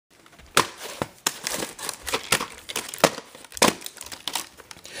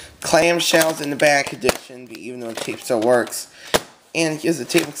clamshells in the back edition, but even though the tape still works. And here's the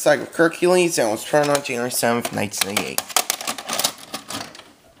tape looks like of Hercules, and was printed on January 7th, 1998.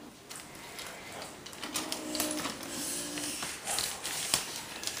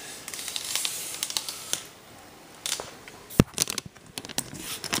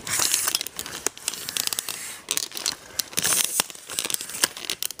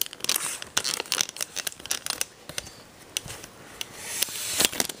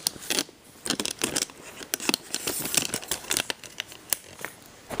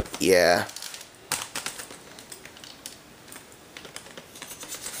 Yeah.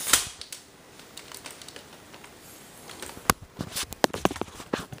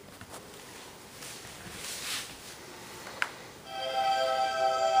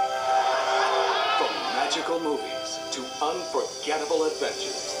 From magical movies to unforgettable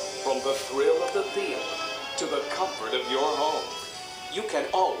adventures, from the thrill of the theater to the comfort of your home, you can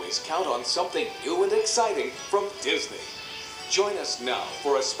always count on something new and exciting from Disney. Join us now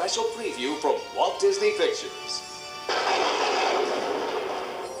for a special preview from Walt Disney Pictures.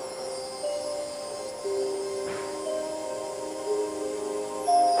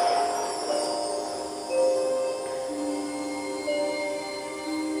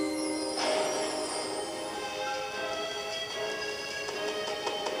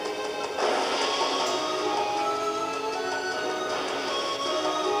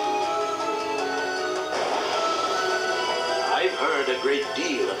 I've heard a great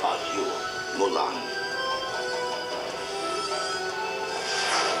deal about you, Mulan.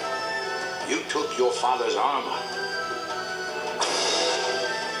 You took your father's armor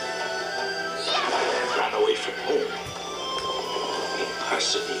and ran away from home,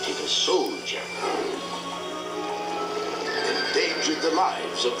 impersonating a soldier, endangered the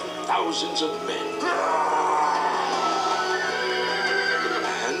lives of thousands of men,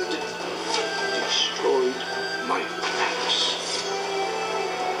 and destroyed my plans.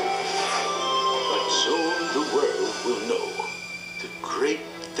 But soon the world will know the great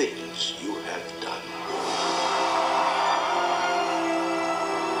things you have done.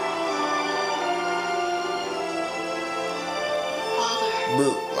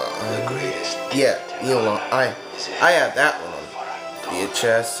 Mulan. The greatest thing Yeah, to Mulan. honor I have that one on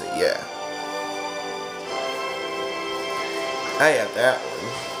VHS, so yeah. I have that one,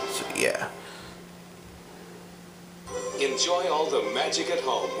 so yeah. Enjoy all the magic at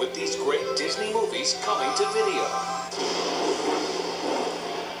home with these great Disney movies coming to video.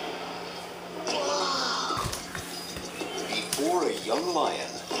 Before a young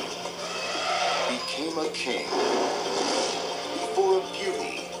lion became a king, before a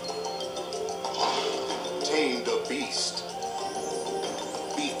beauty tamed a beast,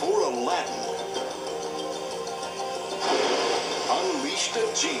 before Aladdin unleashed a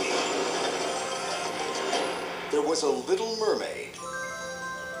genie, there was a little mermaid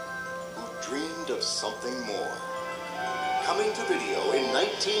who dreamed of something more. Coming to video in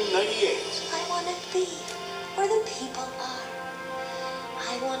 1998. I want to be where the people are.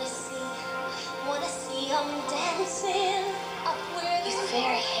 I want to see them dancing up where he's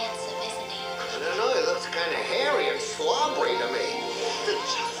very handsome, isn't he? I don't know, he looks kind of hairy and slobbery to me. The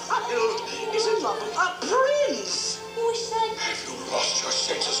child is in love with a prince. Wish I Have you lost your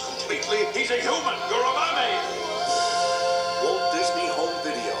senses completely? He's a human, you're a mermaid! Walt Disney Home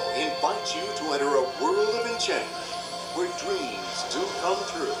Video invites you to enter a world of enchantment where dreams do come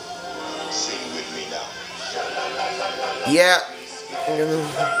true. Sing with me now. Yeah.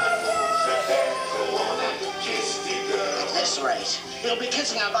 At this rate, he'll be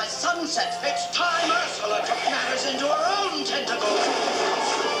kissing her by sunset. It's time Ursula took matters into her own tentacles.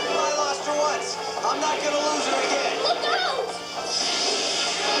 I lost her once. I'm not gonna lose her again. look out!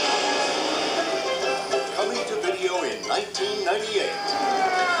 Coming to video in 1998.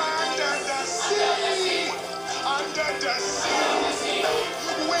 Under the sea! Under the sea!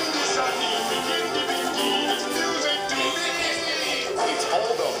 When the sun begins to begin, it's music to me! It's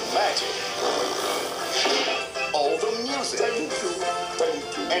all the magic, all the music,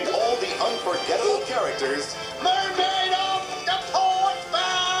 and all the unforgettable characters. Mermaid of the Port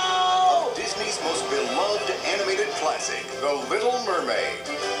Bow! Disney's most beloved animated classic, The Little Mermaid.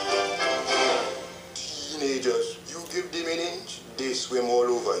 Teenagers, you give them an inch, they swim all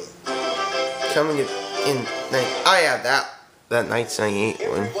over you. Coming in I have that 1998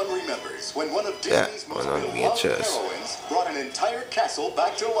 one. Everyone remembers when one of That Disney's one most on beloved VHS. heroines brought an entire castle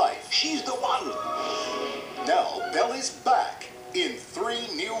back to life. She's the one! Now, Belle is back in 3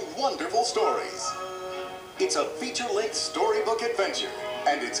 new wonderful stories. It's a feature-length storybook adventure,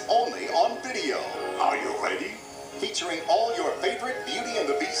 and it's only on video. Are you ready? featuring all your favorite Beauty and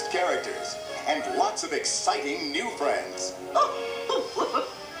the Beast characters and lots of exciting new friends.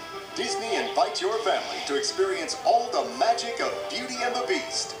 Disney invites your family to experience all the magic of Beauty and the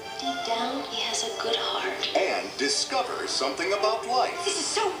Beast. Deep down, he has a good heart. And discover something about life. This is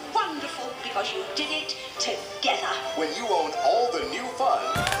so wonderful because you did it together. When you own all the new fun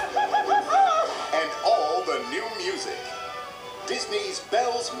and all the new music. Disney's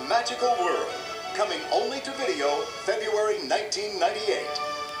Belle's Magical World, coming only to video February 1998.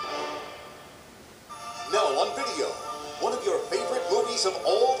 Now on video, one of your favorite movies of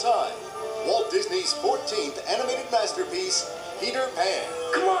all time, Walt Disney's 14th animated masterpiece, Peter Pan.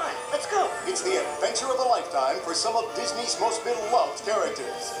 Come on, let's go. It's the adventure of a lifetime for some of Disney's most beloved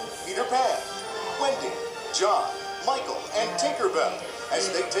characters. Peter Pan, Wendy, John, Michael, and Tinkerbell, as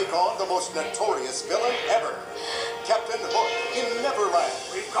they take on the most notorious villain ever, Captain Hook in Neverland.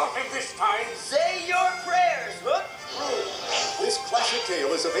 We've got him this time. Say your prayers, Hook. This classic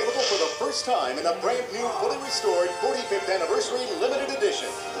tale is available for the first time in a brand new, fully restored 45th Anniversary Limited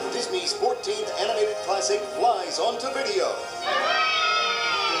Edition. Disney's 14th animated classic flies onto video.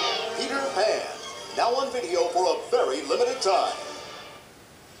 Peter Pan, now on video for a very limited time.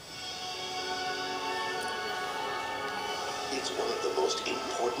 It's one of the most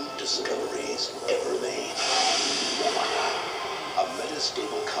important discoveries ever made. A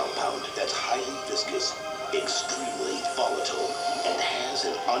metastable compound that's highly viscous, extremely volatile, and has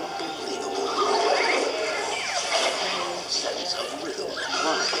an unbelievable sense of rhythm. 1,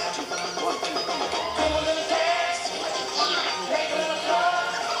 2, 1, 2.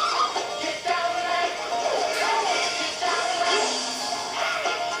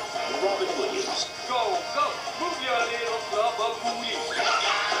 Robin Williams. Go, go, move your little rubber booty.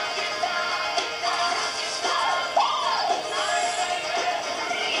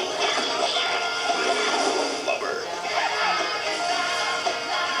 Lover.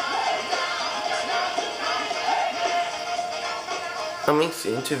 Coming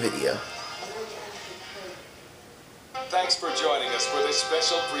soon to video. Thanks for joining us for this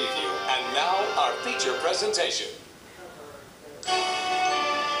special preview. And now, our feature presentation.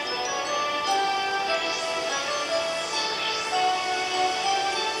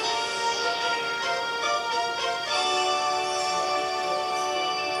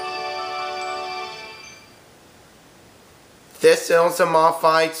 This is a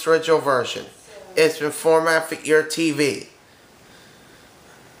modified original version. It's been formatted for your TV.